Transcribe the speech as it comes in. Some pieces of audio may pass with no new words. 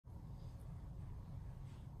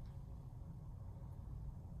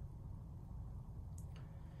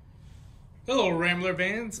Hello, Rambler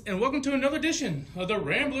fans, and welcome to another edition of the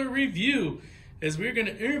Rambler Review, as we're going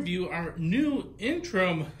to interview our new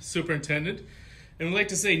interim superintendent. And we like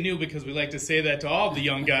to say new because we like to say that to all the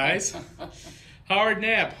young guys. Howard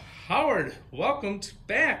Napp. Howard, welcome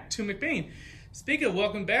back to McBain. Speaking of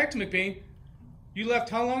welcome back to McBain, you left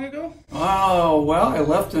how long ago? Oh, well, I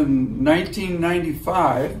left in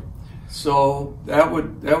 1995, so that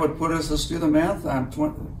would put us, let's do the math, on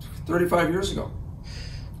 35 years ago.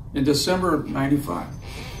 In December of 95.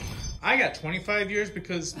 I got 25 years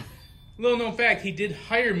because, little known fact, he did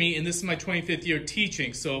hire me, and this is my 25th year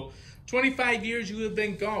teaching. So 25 years you have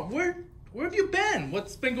been gone. Where have you been?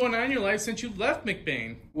 What's been going on in your life since you left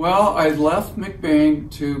McBain? Well, I left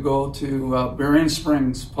McBain to go to Berrien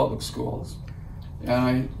Springs Public Schools. And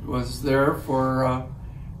I was there for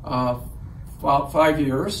about 5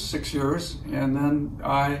 years, 6 years. And then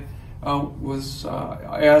I was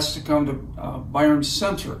asked to come to Byron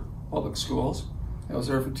Center Public Schools. I was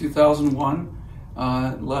there from 2001,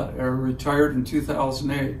 retired in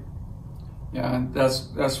 2008. And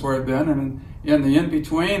that's where I've been. And in the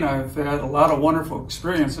in-between, I've had a lot of wonderful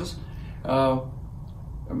experiences. We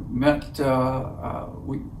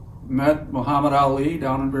met Muhammad Ali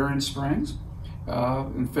down in Berrien Springs.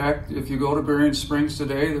 In fact, if you go to Berrien Springs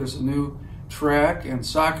today, there's a new track and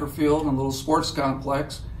soccer field and a little sports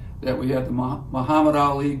complex that we had the Muhammad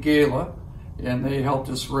Ali Gala, and they helped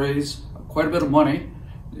us raise quite a bit of money,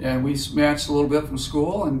 and we matched a little bit from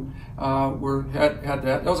school, and had that.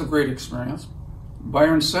 That was a great experience.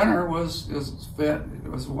 Byron Center was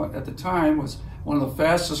at the time was one of the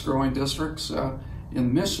fastest growing districts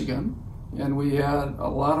in Michigan, and we had a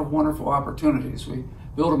lot of wonderful opportunities. We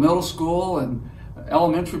built a middle school and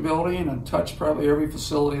elementary building and touched probably every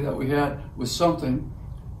facility that we had with something,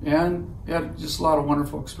 and had just a lot of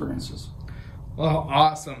wonderful experiences. Well,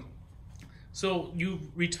 awesome. So you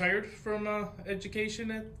retired from education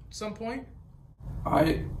at some point?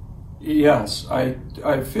 Yes, I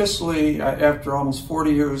officially, after almost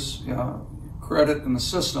 40 years credit in the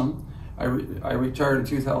system, I retired in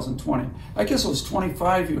 2020. I guess it was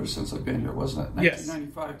 25 years since I've been here, wasn't it? Yes.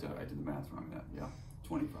 1995, I did the math wrong then, yeah,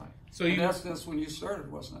 25. So and that's when you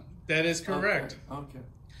started, wasn't it? That is correct. Okay.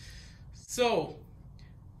 So,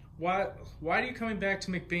 why are you coming back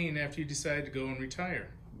to McBain after you decided to go and retire?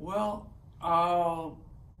 Well, I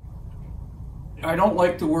don't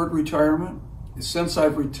like the word retirement. Since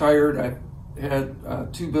I've retired, I've had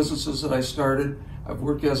two businesses that I started. I've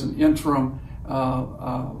worked as an interim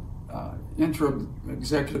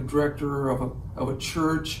executive director of a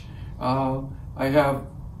church. I have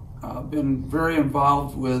been very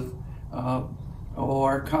involved with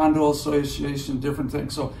our condo association, different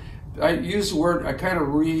things. So I use the word, I kind of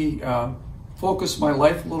refocused my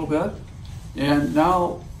life a little bit. And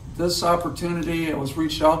now this opportunity I was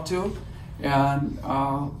reached out to, and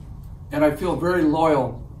I feel very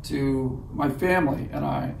loyal to my family, and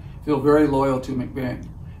I feel very loyal to McBain.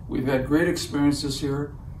 We've had great experiences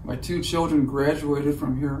here. My two children graduated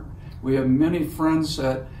from here. We have many friends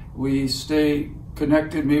that we stay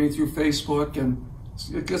connected, maybe through Facebook, and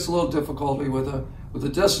it gets a little difficulty with the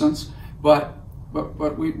distance, but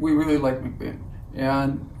we really like McBain.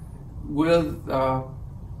 And with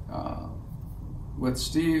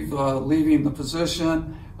Steve leaving the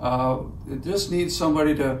position, it just needs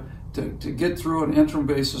somebody to get through an interim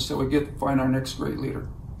basis so we find our next great leader.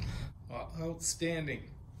 Outstanding.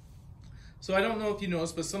 So I don't know if you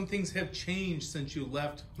noticed, but some things have changed since you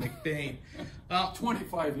left McBain.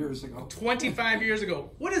 25 years ago. 25 years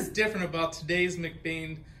ago. What is different about today's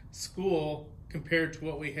McBain school compared to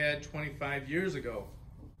what we had 25 years ago?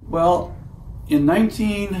 Well, in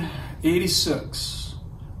 1986,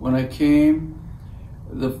 when I came,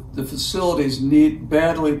 the facilities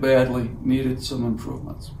badly needed some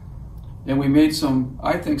improvements. And we made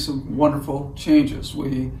I think some wonderful changes.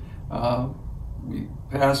 We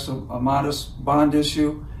passed a modest bond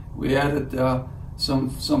issue. We added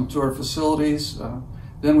some to our facilities.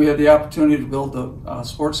 Then we had the opportunity to build a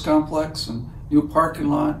sports complex and new parking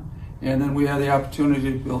lot. And then we had the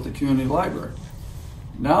opportunity to build the community library.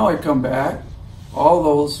 Now I come back, all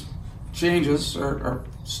those changes are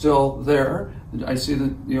still there. I see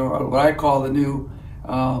what I call the new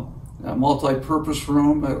multi-purpose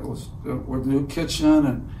room. It was with the new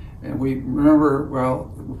kitchen, and we remember,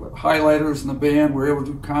 well, highlighters in the band were able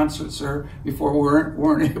to do concerts there before we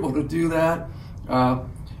weren't able to do that.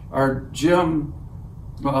 Our gym,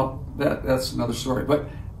 well, that's another story. But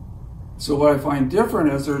so what I find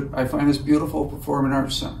different is I find this beautiful performing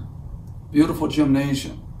arts center, beautiful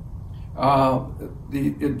gymnasium.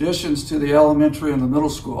 The additions to the elementary and the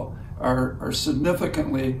middle school are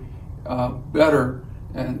significantly better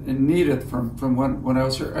and needed from when I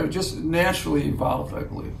was here. I just naturally evolved, I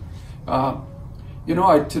believe.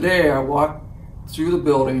 Today I walked through the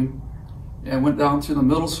building and went down to the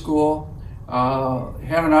middle school,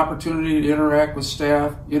 had an opportunity to interact with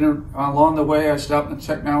staff. Along the way, I stopped in the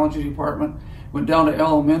technology department, went down to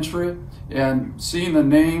elementary, and seeing the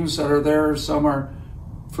names that are there, some are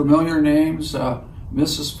familiar names,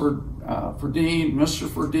 Mrs. Ferdine, Mr.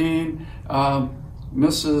 Ferdine,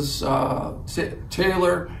 Mrs.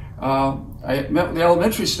 Taylor. I met with the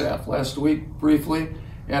elementary staff last week briefly,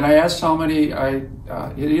 and I asked how many I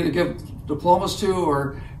had either give diplomas to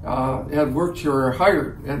or had worked here or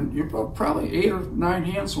hired, and probably 8 or 9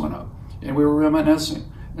 hands went up, and we were reminiscing.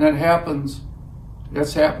 And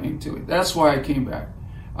that's happening to me. That's why I came back.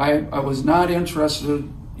 I was not interested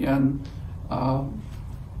in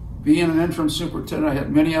being an interim superintendent. I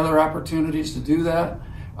had many other opportunities to do that,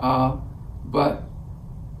 but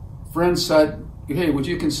friends said, "Hey, would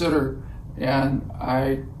you consider?" And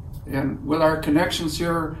with our connections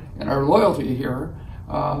here and our loyalty here,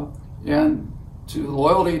 and to the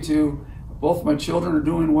loyalty to both my children are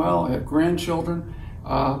doing well. I have grandchildren,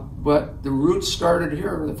 but the roots started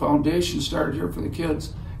here. The foundation started here for the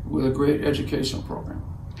kids with a great educational program.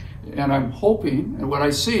 And I'm hoping, and what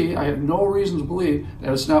I see, I have no reason to believe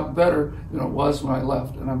that it's not better than it was when I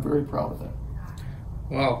left, and I'm very proud of that.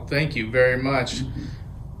 Well, thank you very much.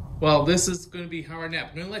 Well, this is going to be Howard Napp.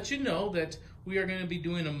 I'm going to let you know that we are going to be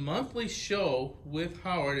doing a monthly show with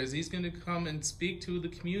Howard, as he's going to come and speak to the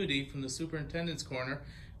community from the Superintendent's Corner.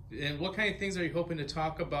 And what kind of things are you hoping to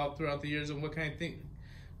talk about throughout the years, and what kind of thing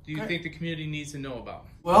do you think the community needs to know about?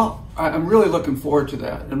 Well, I'm really looking forward to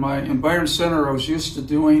that. In Byron Center, I was used to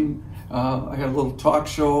doing, I had a little talk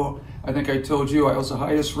show. I think I told you I was the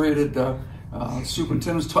highest rated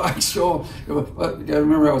superintendent's talk show, but I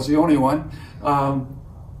remember I was the only one.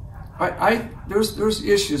 There's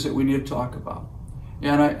issues that we need to talk about,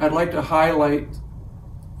 and I'd like to highlight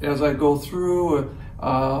as I go through,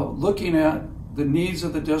 looking at the needs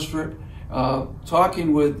of the district,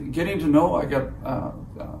 getting to know. I got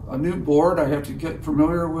a new board I have to get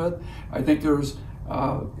familiar with. I think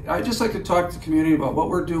I just like to talk to the community about what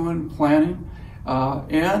we're doing, planning,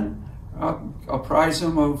 and apprise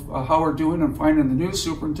them of how we're doing and finding the new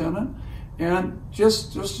superintendent, and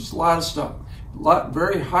just a lot of stuff.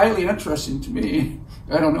 Very highly interesting to me.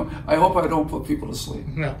 I don't know. I hope I don't put people to sleep.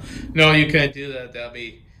 No, you can't do that. That'll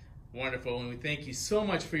be wonderful. And we thank you so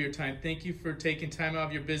much for your time. Thank you for taking time out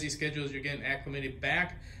of your busy schedules. You're getting acclimated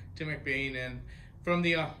back to McBain. And from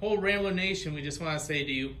the whole Rambler Nation, we just want to say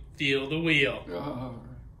to you, feel the wheel.